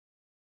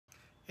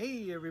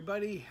Hey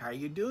everybody, how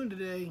you doing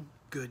today?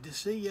 Good to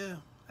see you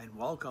and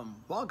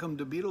welcome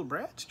to Beetle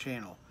Brad's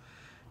channel.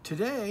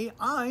 Today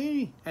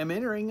I am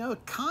entering a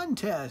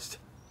contest.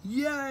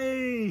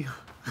 Yay!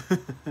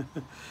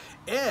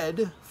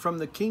 Ed from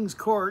the King's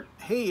Court.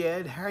 Hey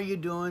Ed, how you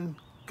doing?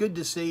 Good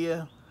to see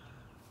you.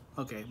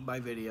 Okay,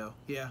 by video.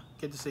 Yeah,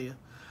 good to see you.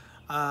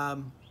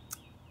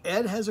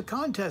 Ed has a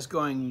contest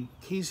going.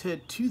 He's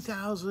hit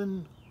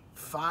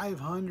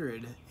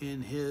 2,500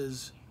 in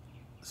his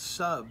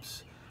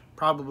subs.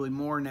 Probably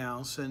more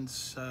now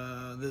since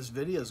this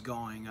video is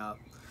going up.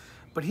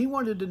 But he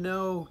wanted to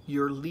know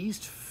your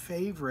least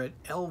favorite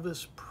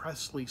Elvis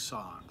Presley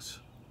songs.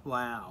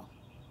 Wow.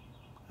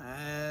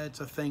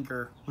 That's a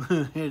thinker.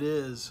 It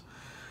is.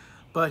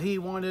 But he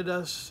wanted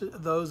us,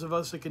 those of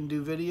us that can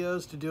do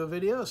videos, to do a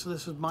video. So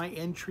this is my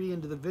entry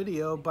into the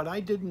video. But I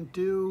didn't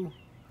do...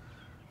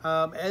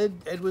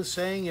 Ed was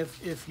saying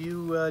if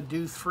you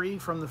do 3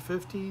 from the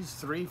 50s,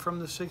 3 from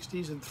the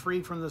 60s, and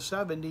 3 from the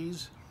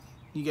 70s,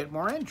 you get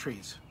more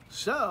entries.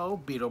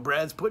 So Beetle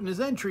Brad's putting his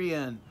entry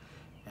in,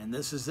 and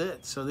this is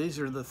it. So these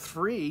are the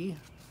 3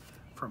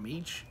 from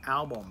each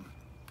album,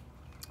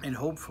 and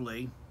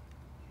hopefully,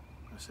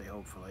 I say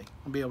hopefully,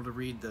 I'll be able to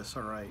read this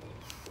all right.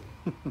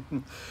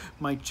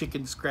 My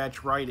chicken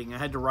scratch writing, I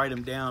had to write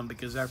them down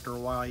because after a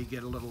while you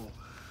get a little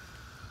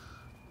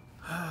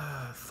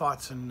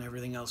thoughts and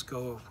everything else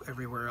go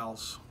everywhere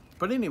else.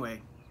 But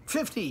anyway,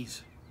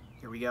 50s,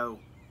 here we go.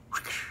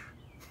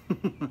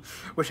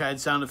 Wish I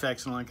had sound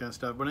effects and all that kind of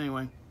stuff. But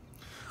anyway,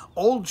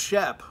 Old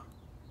Shep.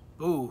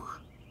 Ooh,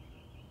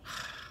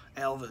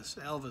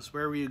 Elvis.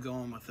 Where were you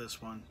going with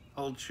this one?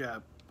 Old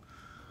Shep.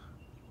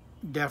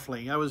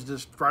 Definitely. I was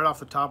just right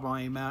off the top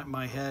of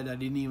my head. I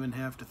didn't even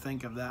have to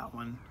think of that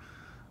one.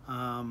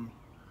 And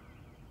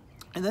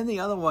then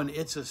the other one,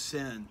 It's a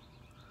Sin.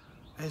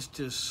 It's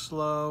just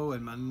slow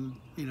and,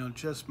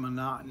 just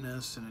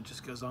monotonous, and it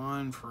just goes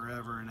on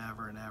forever and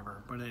ever and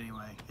ever. But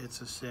anyway, It's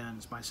a Sin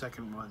is my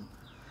second one.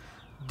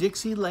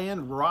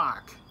 Dixieland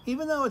Rock.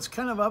 Even though it's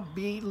kind of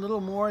upbeat a little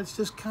more, it's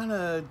just kind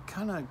of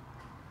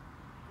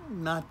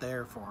not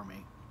there for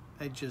me.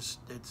 It's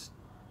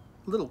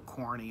a little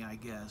corny, I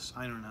guess.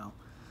 I don't know.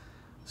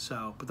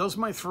 So, but those are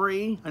my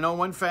 3. I know I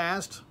went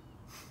fast.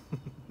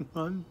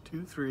 1,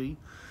 2, 3.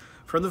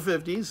 From the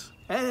 50s.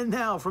 And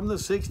now from the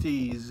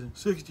 60s.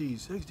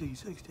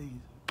 60s.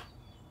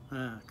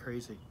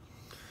 Crazy.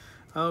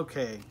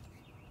 Okay.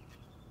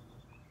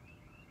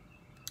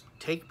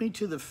 Take Me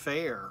to the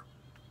Fair.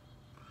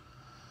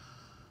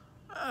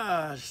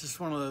 It's just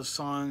one of those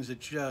songs that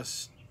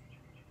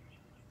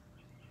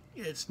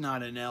it's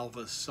not an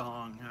Elvis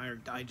song.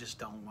 I just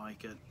don't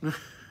like it.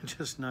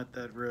 Just not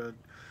that rude.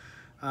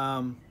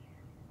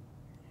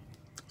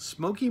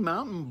 Smoky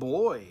Mountain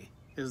Boy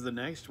is the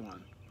next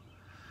one.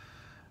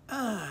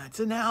 It's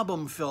an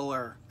album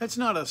filler. It's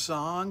not a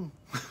song.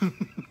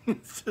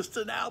 It's just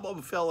an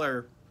album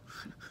filler.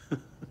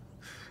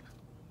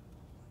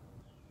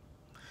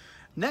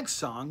 Next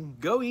song,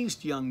 Go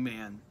East Young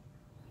Man.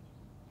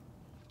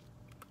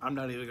 I'm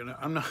not, it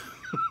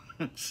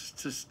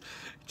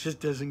just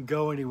doesn't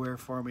go anywhere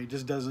for me. It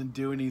just doesn't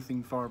do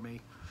anything for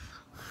me.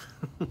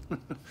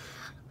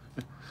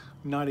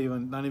 Not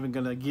even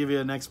gonna give you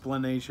an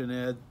explanation,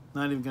 Ed.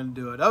 Not even gonna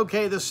do it.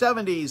 Okay, the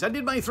 70s. I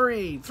did my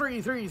 3.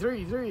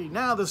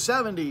 Now the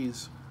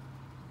 70s.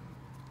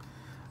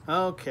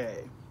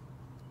 Okay.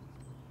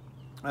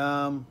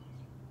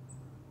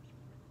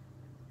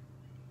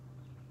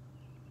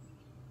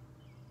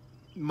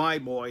 My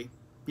Boy.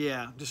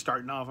 Yeah, just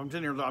starting off. I'm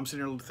sitting here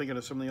thinking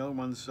of some of the other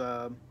ones.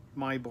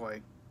 My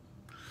Boy.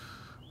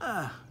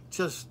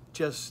 Just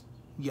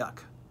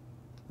yuck.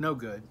 No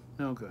good.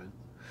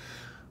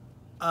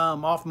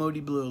 Off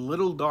Moody Blue,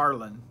 Little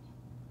Darlin'.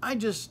 I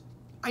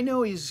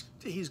know he's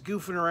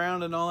goofing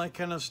around and all that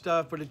kind of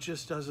stuff, but it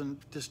just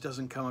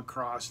doesn't come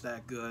across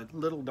that good.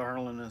 Little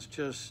Darlin' is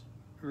just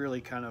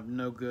really kind of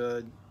no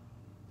good.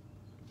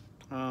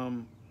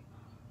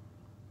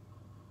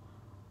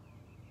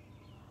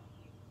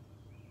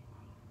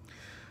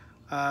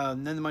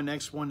 And then my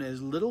next one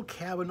is Little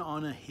Cabin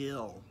on a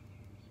Hill.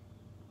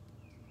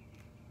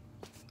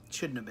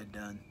 Shouldn't have been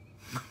done.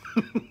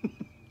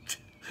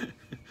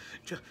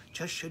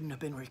 just shouldn't have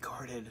been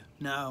recorded.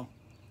 No.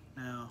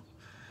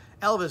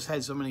 Elvis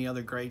had so many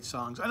other great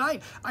songs. And I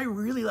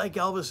really like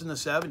Elvis in the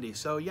 70s.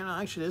 So,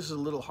 actually this is a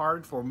little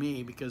hard for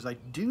me because I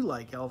do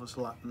like Elvis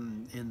a lot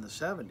in the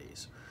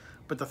 70s.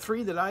 But the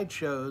 3 that I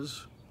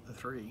chose, the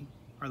 3,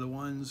 are the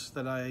ones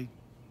that I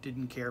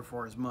didn't care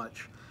for as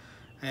much.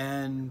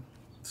 And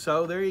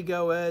so there you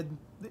go, Ed.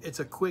 It's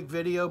a quick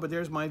video, but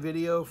there's my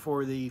video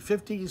for the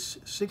 50s,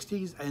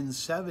 60s, and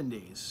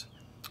 70s.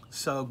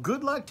 So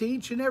good luck to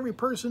each and every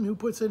person who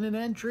puts in an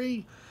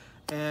entry.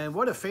 And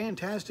what a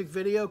fantastic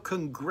video.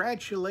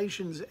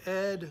 Congratulations,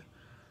 Ed,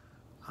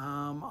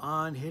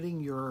 on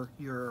hitting your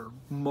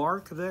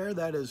mark there.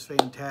 That is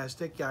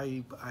fantastic.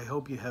 I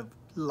hope you have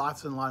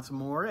lots and lots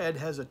more. Ed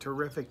has a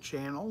terrific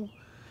channel,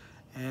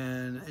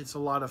 and it's a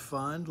lot of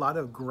fun. A lot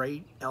of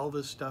great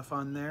Elvis stuff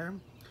on there.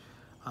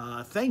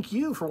 Thank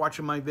you for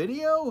watching my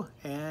video,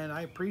 and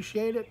I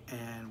appreciate it,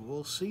 and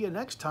we'll see you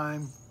next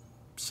time.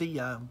 See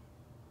ya.